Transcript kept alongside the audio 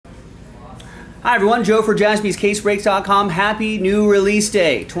Hi everyone, Joe for JaspysCaseBreaks.com. Happy new release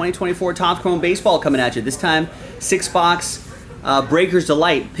day. 2024 Topps Chrome Baseball coming at you. This time, 6-box Breaker's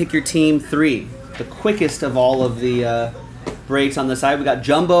Delight. Pick your team 3. The quickest of all of the breaks on the site. We got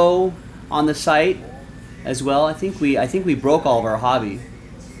Jumbo on the site as well. I think we broke all of our hobby.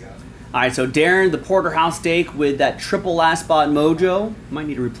 All right, so Darren, the Porterhouse Steak with that triple last spot mojo. Might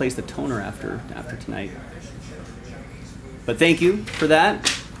need to replace the toner after tonight. But thank you for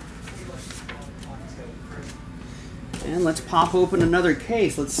that. And let's pop open another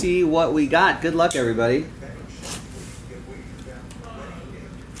case. Let's see what we got. Good luck, everybody.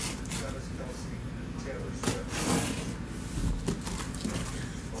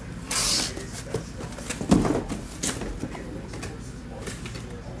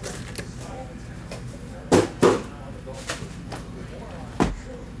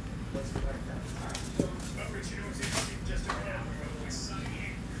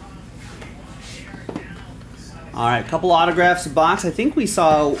 All right, a couple autographs a box. I think we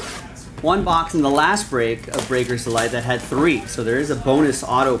saw one box in the last break of Breaker's Delight that had 3. So there is a bonus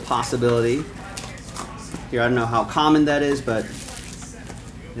auto possibility. Here, I don't know how common that is, but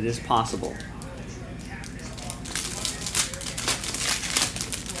it is possible.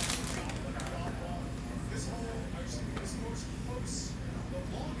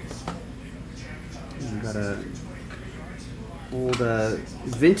 We've got a old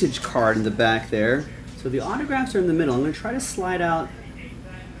vintage card in the back there. So the autographs are in the middle. I'm going to try to slide out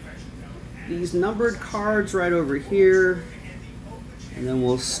these numbered cards right over here, and then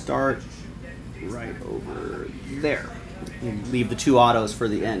we'll start right over there. We'll leave the 2 autos for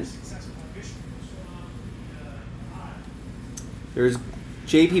the end. There's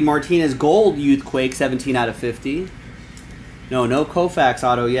JP Martinez Gold Youthquake, 17 out of 50. No Koufax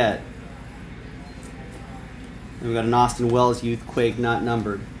auto yet. And we got an Austin Wells Youthquake, not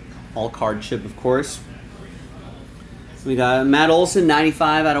numbered. All card chip, of course. We got Matt Olson,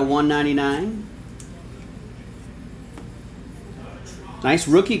 95 out of 199. Nice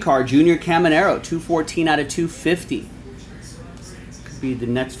rookie card, Junior Caminero, 214 out of 250. Could be the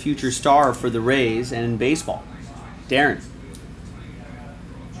next future star for the Rays and in baseball. Darren.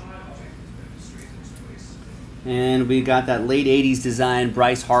 And we got that late 80s design,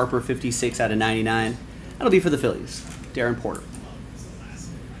 Bryce Harper, 56 out of 99. That'll be for the Phillies. Darren Porter.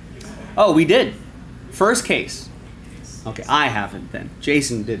 Oh, we did. First case. Okay, I haven't then.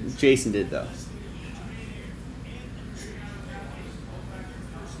 Jason did. Jason did though.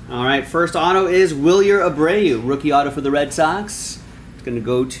 All right, first auto is Wilyer Abreu, rookie auto for the Red Sox. It's going to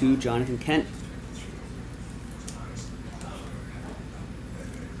go to Jonathan Kent.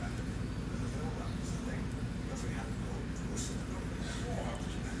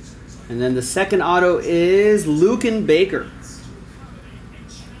 And then the second auto is Luken Baker.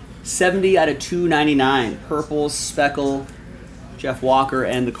 70 out of 299. Purple, Speckle, Jeff Walker,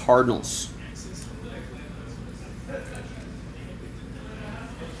 and the Cardinals.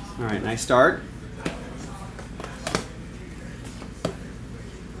 All right, nice start.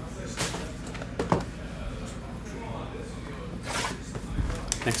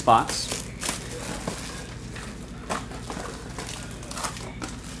 Next box.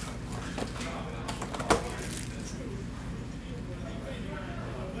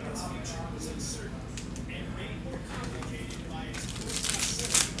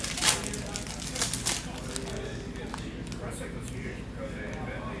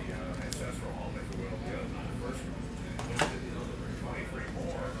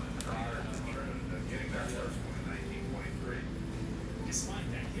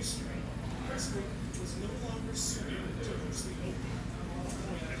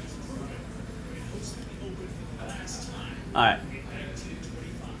 All right.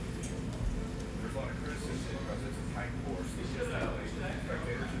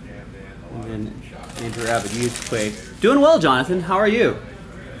 And then Andrew Abbott, Youthquake. Doing well, Jonathan. How are you?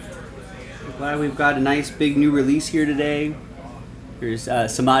 I'm glad we've got a nice big new release here today. Here's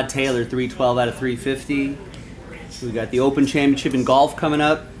Samad Taylor, 312 out of 350. We got the Open Championship in golf coming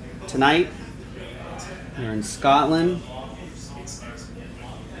up tonight. Here in Scotland.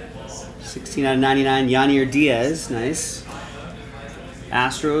 16 out of 99, Yanier Diaz, nice.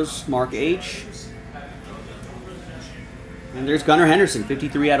 Astros, Mark H. And there's Gunnar Henderson,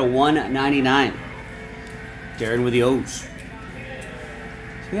 53 out of 199. Darren with the O's.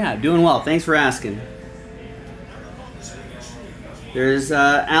 So yeah, doing well. Thanks for asking. There's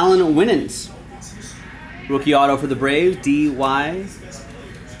Alan Winans, rookie auto for the Braves, DY.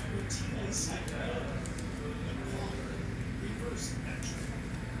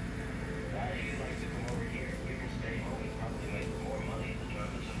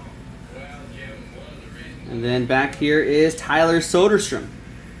 And then back here is Tyler Soderstrom,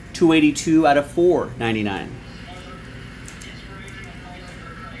 282 out of 499.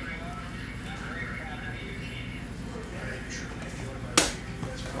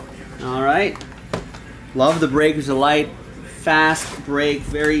 All right. Love the Breakers of Light. Fast break,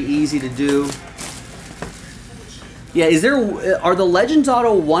 very easy to do. Yeah, are the Legends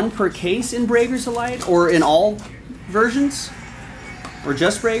Auto 1 per case in Breakers of Light, or in all versions? Or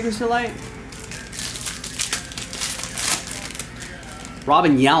just Breakers of Light?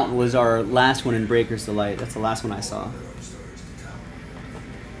 Robin Yount was our last one in Breakers of Light. That's the last one I saw.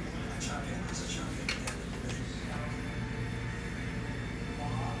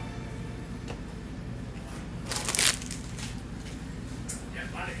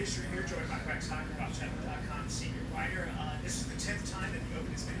 History here, joined by CracksHoccer.com senior writer. This is the 10th time that the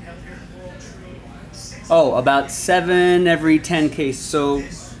Open has been held here in World True. Oh, about 7 every 10 cases,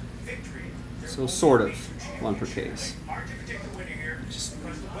 so sort of 1 per case.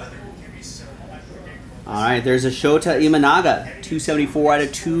 All right, there's a Shota Imanaga, 274 out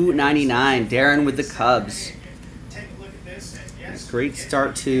of 299. Darren with the Cubs. Nice, great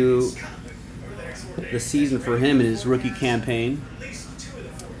start to the season for him in his rookie campaign.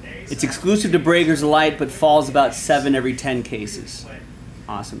 It's exclusive to Breakers of Light, but falls about 7 every 10 cases.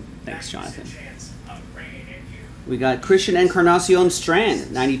 Awesome. Thanks, Jonathan. We got Christian Encarnacion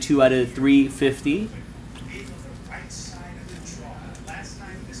Strand, 92 out of 350.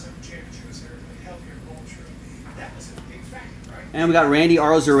 And we got Randy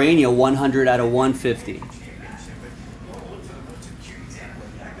Arozarena, 100 out of 150.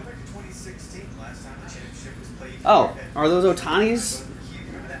 Oh, are those Ohtani's?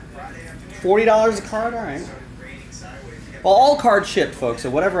 $40 a card? All right. Well, all cards shipped, folks, so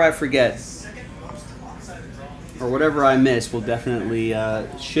whatever I forget or whatever I miss will definitely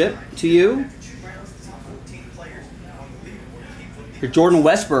ship to you. Your Jordan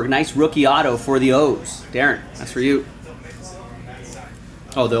Westberg, nice rookie auto for the O's. Darren, that's for you.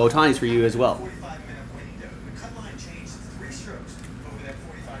 Oh, the Ohtani's for you as well.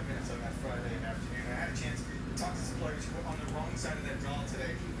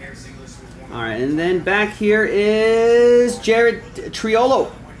 All right, and then back here is Jared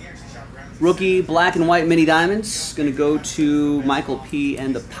Triolo. Rookie black and white mini diamonds. Going to go to Michael P.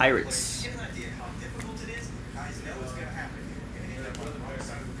 and the Pirates.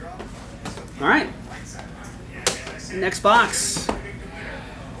 All right. Next box.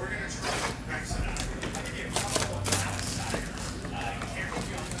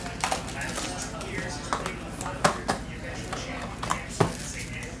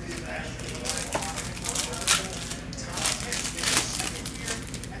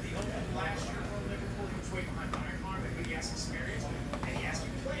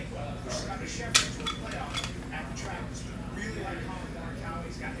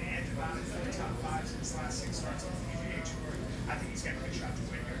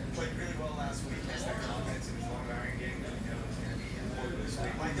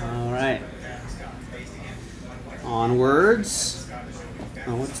 All right. Onwards.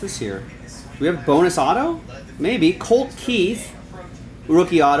 Oh, what's this here? Do we have bonus auto? Maybe. Colt Keith,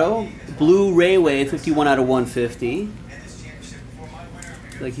 rookie auto. Blue Rayway, 51 out of 150.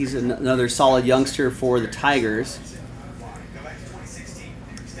 Like he's another solid youngster for the Tigers.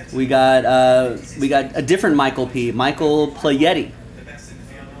 We got a different Michael P. Michael Playetti.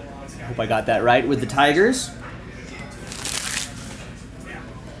 I hope I got that right with the Tigers.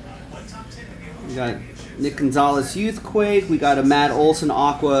 We got Nick Gonzalez Youthquake. We got a Matt Olson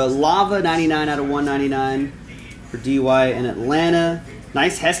Aqua Lava, 99 out of 199 for DY in Atlanta.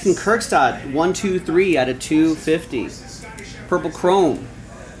 Nice Heston Kjerstad, 123 out of 250. Purple Chrome.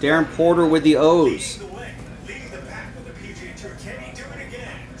 Darren Porter with the O's.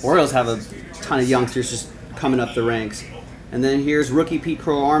 Orioles have a ton of youngsters just coming up the ranks. And then here's rookie Pete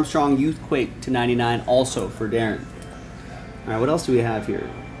Crow Armstrong Youthquake to 99 also for Darren. All right, what else do we have here?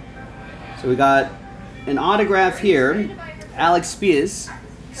 So we got an autograph here. Alex Spies.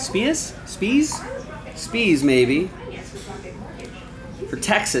 Spies maybe. For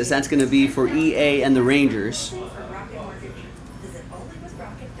Texas, that's going to be for EA and the Rangers.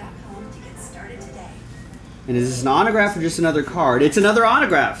 And is this an autograph or just another card? It's another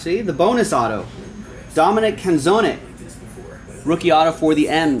autograph, see? The bonus auto. Dominic Canzone. Rookie auto for the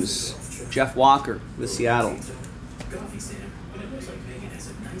M's. Jeff Walker with Seattle.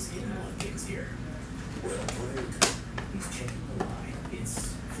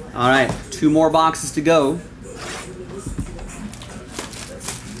 All right, 2 more boxes to go.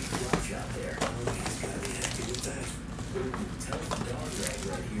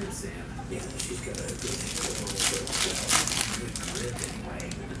 Sam? Yeah, she's got a good good grip anyway.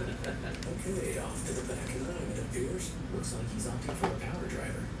 Okay, off to the back nine, it appears. Looks like he's opting for a power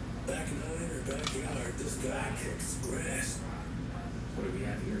driver. Back nine or backyard, this guy kicks grass. What do we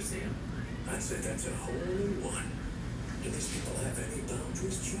have here, Sam? I'd say that's a hole in one. Do these people have any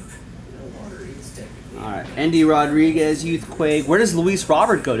boundaries, Chuck? No water is technically. All right, Andy Rodriguez, Youth Quake. Where does Luis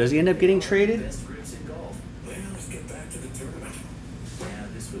Robert go? Does he end up getting traded? Best grips in golf. Well, let's get back to the tournament. Yeah,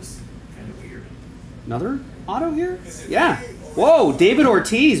 this was kind of weird. Another auto here? Yeah. Whoa, David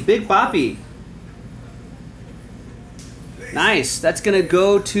Ortiz, Big Papi. Nice. That's going to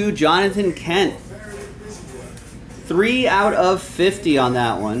go to Jonathan Kent. 3 out of 50 on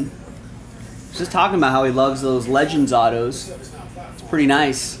that one. Just talking about how he loves those Legends autos. It's pretty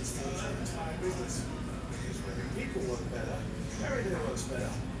nice.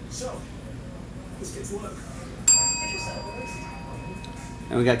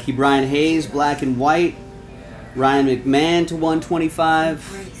 And we got Ke'Bryan Hayes, black and white. Ryan McMahon to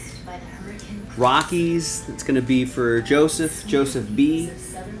 125. Rockies, it's going to be for Joseph B.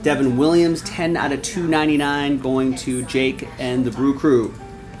 Devin Williams, 10 out of 299, going to Jake and the Brew Crew.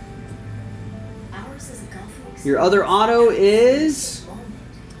 Your other auto is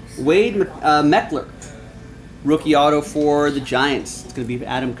Wade Meckler. Rookie auto for the Giants. It's going to be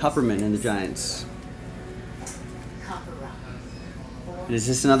Adam Kupperman in the Giants. And is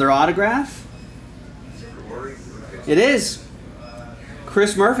this another autograph? It is.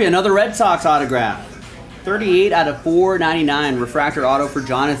 Chris Murphy, another Red Sox autograph. 38 out of 499. Refractor auto for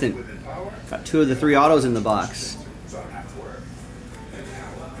Jonathan. Got 2 of the 3 autos in the box.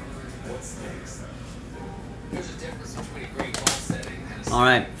 All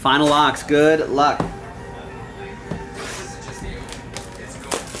right, final locks. Good luck.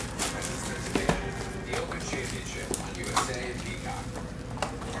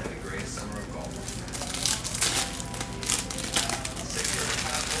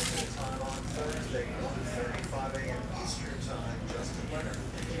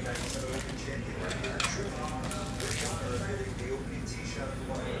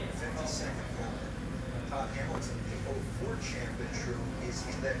 Hamilton, the 04 champion troop, is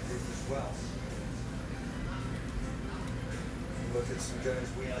in that group as well. Look at some guys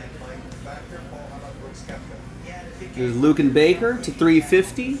we like Mike Factor, Paul, how about Brooks Koepka? There's Luke and Baker to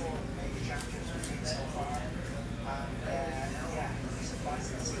 350.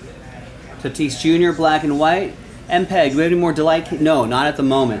 Tatis Jr., black and white. MPEG, do we have any more Delight? No, not at the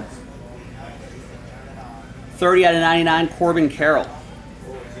moment. 30 out of 99, Corbin Carroll.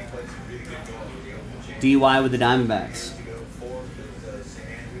 DY with the Diamondbacks.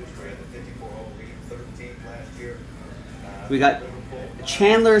 We got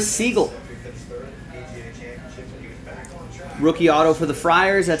Chandler Siegel. Rookie auto for the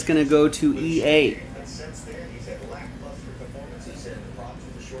Friars. That's going to go to EA.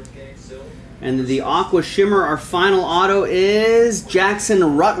 And the Aqua Shimmer, our final auto is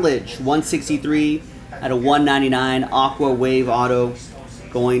Jackson Rutledge. 163 out of 199. Aqua Wave auto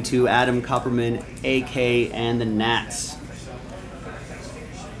going to Adam Kupperman, AK, and the Nats.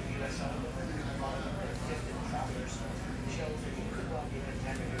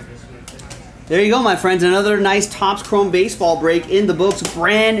 There you go, my friends. Another nice Topps Chrome baseball break in the books.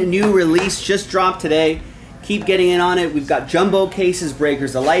 Brand new release, just dropped today. Keep getting in on it. We've got jumbo cases,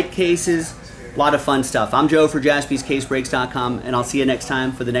 breakers, the light cases. A lot of fun stuff. I'm Joe for JaspysCaseBreaks.com, and I'll see you next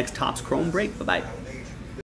time for the next Topps Chrome break. Bye-bye.